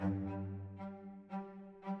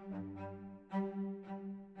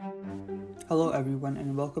Hello everyone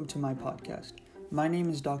and welcome to my podcast. My name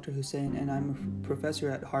is Dr. Hussein and I'm a professor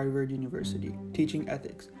at Harvard University, teaching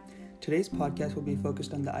ethics. Today's podcast will be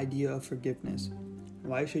focused on the idea of forgiveness.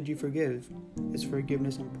 Why should you forgive? Is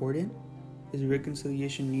forgiveness important? Is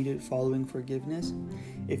reconciliation needed following forgiveness?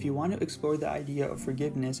 If you want to explore the idea of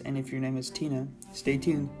forgiveness and if your name is Tina, stay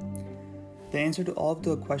tuned. The answer to all of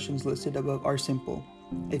the questions listed above are simple.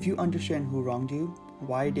 If you understand who wronged you,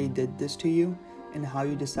 why they did this to you, and how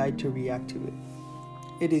you decide to react to it.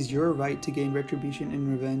 It is your right to gain retribution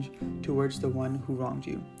and revenge towards the one who wronged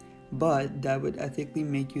you, but that would ethically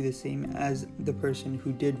make you the same as the person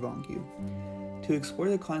who did wrong you. To explore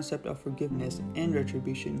the concept of forgiveness and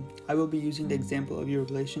retribution, I will be using the example of your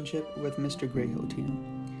relationship with Mr. Greyhill, Tina,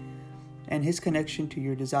 and his connection to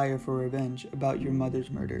your desire for revenge about your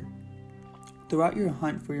mother's murder. Throughout your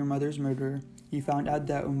hunt for your mother's murderer, you found out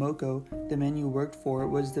that Umoko, the man you worked for,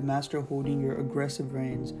 was the master holding your aggressive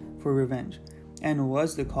reins for revenge, and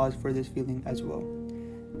was the cause for this feeling as well.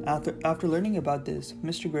 After learning about this,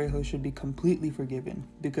 Mr. Greyhill should be completely forgiven,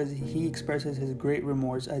 because he expresses his great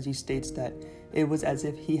remorse as he states that it was as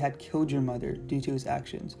if he had killed your mother due to his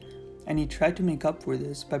actions, and he tried to make up for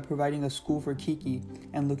this by providing a school for Kiki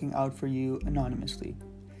and looking out for you anonymously.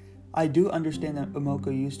 I do understand that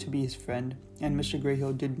Umoko used to be his friend, and Mr.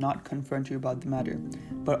 Greyhill did not confront you about the matter,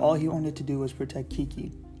 but all he wanted to do was protect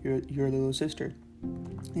Kiki, your little sister.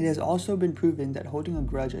 It has also been proven that holding a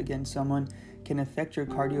grudge against someone can affect your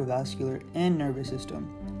cardiovascular and nervous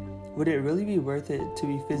system. Would it really be worth it to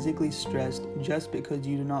be physically stressed just because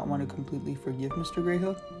you do not want to completely forgive Mr.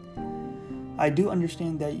 Greyhill? I do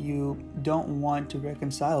understand that you don't want to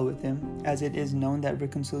reconcile with him, as it is known that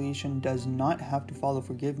reconciliation does not have to follow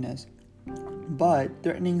forgiveness. But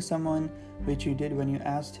threatening someone, which you did when you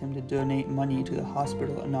asked him to donate money to the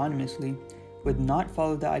hospital anonymously, would not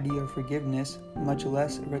follow the idea of forgiveness, much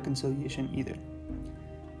less reconciliation either.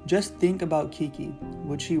 Just think about Kiki.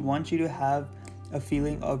 Would she want you to have a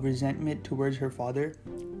feeling of resentment towards her father?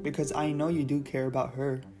 Because I know you do care about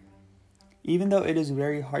her. Even though it is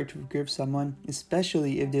very hard to forgive someone,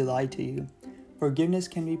 especially if they lie to you, forgiveness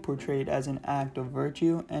can be portrayed as an act of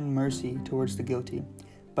virtue and mercy towards the guilty,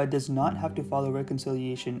 but does not have to follow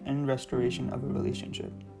reconciliation and restoration of a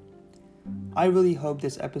relationship. I really hope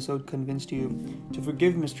this episode convinced you to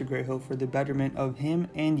forgive Mr. Greyhill for the betterment of him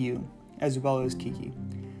and you, as well as Kiki.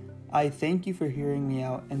 I thank you for hearing me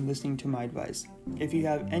out and listening to my advice. If you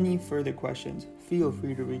have any further questions, feel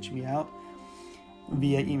free to reach me out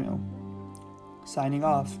via email. Signing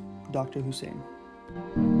off, Dr. Hussein.